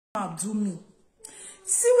do me.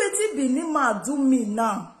 See wetin Benin man do me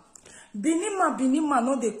now. Benin man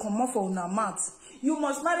no dey comot for una mouth. You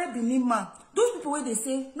must marry Benin man. Those people wey dey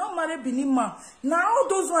say no marry Benin man. Na all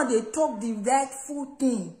those one dey talk the rightful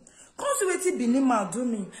thing. Come see wetin Benin man do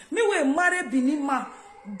me. Me wey marry Benin man.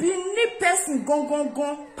 Benin person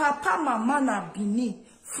gone. Papa mama na Benin.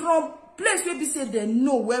 From place wey be say they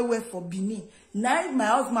know well for Benin. Now my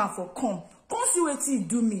husband for come. Come see wetin he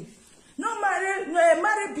do me. No marry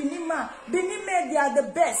Benin man. Benin men, they are the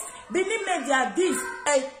best. Benin men, they are this.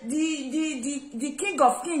 The king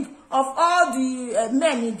of all the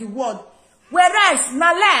men in the world. Whereas,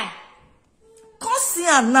 Nala, come see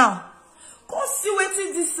am now. Come see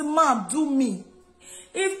wetin this man do me.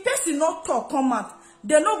 If person not talk, come out.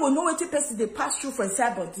 They no go know wetin person they pass through for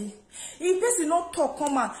inside body. If person not talk,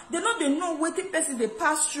 come out. They know wetin person they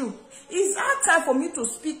pass through. It's hard time for me to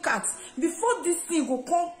speak out. Before this thing go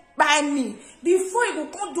come by me, before it will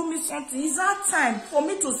come do me something, it's that time for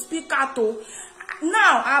me to speak out. Oh,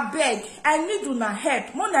 now I beg, I need una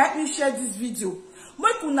help. Mona help me share this video.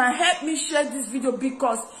 Make una help me share this video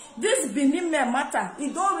because this Benin man matter.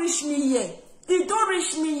 It don't reach me here. It don't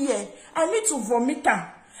reach me here. I need to vomit am.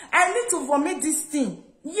 I need to vomit this thing.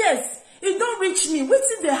 Yes, it don't reach me.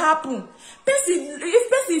 Wetin dey happen? If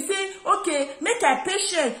person say, okay, make I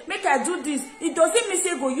patient, make I do this, it doesn't mean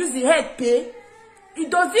say go use the head pay. It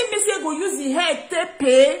doesn't mean say go use the head to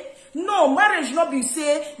pay. No, marriage not be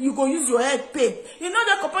say you go use your head pay. You know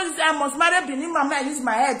the couple say I must marry Benin man, I use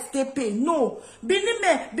my head to pay. No, Benin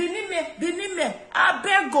man. I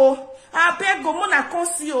beg go. Mona come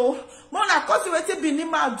see o. Mona come see wetin Benin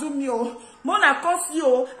man do me o. Mona come see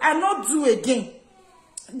o. I not do again.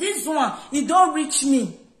 This one, it don't reach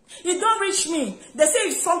me. It don't reach me. They say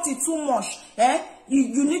if something too much,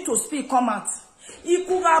 you need to speak, come out.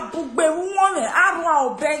 Ikura bugbe wonre arwa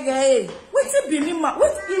obege. Wetin Benin man?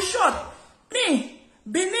 Wait, in short, me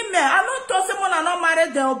Benin man. I don't talk say mona not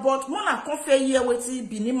marry them, but mona come fair here wetin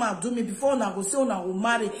Benin man do me before una go say una go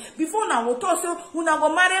marry. Before una go talk say una go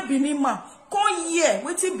marry Benin man. Come here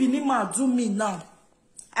wetin Benin man do me now.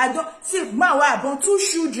 I don't see man why I born 2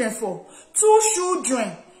 children for 2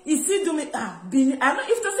 children. He still do me Benin. I know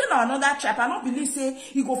if to say now another chap, I don't believe say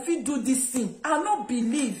he go fit do this thing. I don't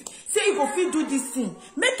believe say he go fit do this thing.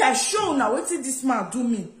 Make I show now what this man do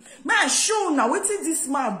me. Make I show now what this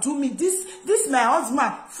man do me. This my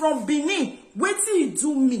husband from Benin. What he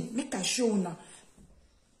do me? Make I show now.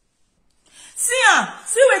 See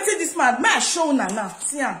what this man. Make I show now.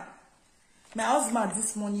 See my husband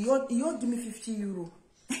this morning. He give me 50 euro.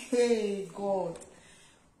 Hey God.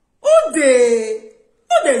 Who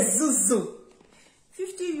the zuzu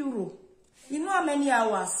 50 euro. You know how many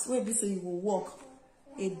hours where be say you will work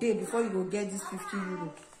a day before you will get this 50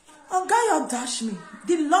 euro. Oh God, you dash me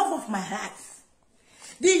the love of my life,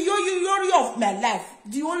 the yo of my life,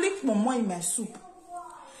 the only momo in my soup,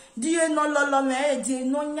 the no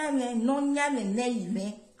nyane.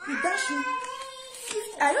 You dash me.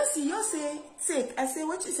 I don't see you say take. I say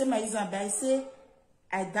what you say my Isabel. I say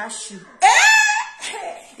I dash you.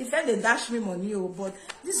 If I they dash me money, but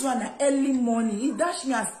this one early morning, he dash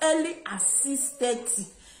me as early as 6:30.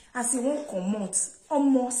 As he won't come out.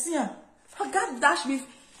 Almost here. I got dash me.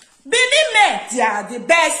 Benin men, they are the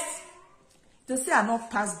best. They say I not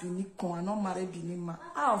pass Benin con, I not marry Benin man.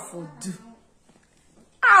 How for do?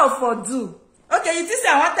 Okay, you think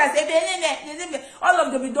I want to say all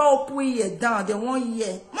of them don't put it down. They 1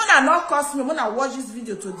 year. Mona not cost me. Mona watch this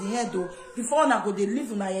video to the end though. Before I go, they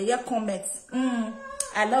leave on your comments.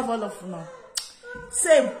 I love all of you now.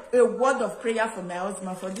 Say a word of prayer for my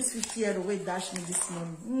husband for this 50 year away dash me this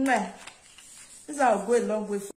morning. This I'll go a long way for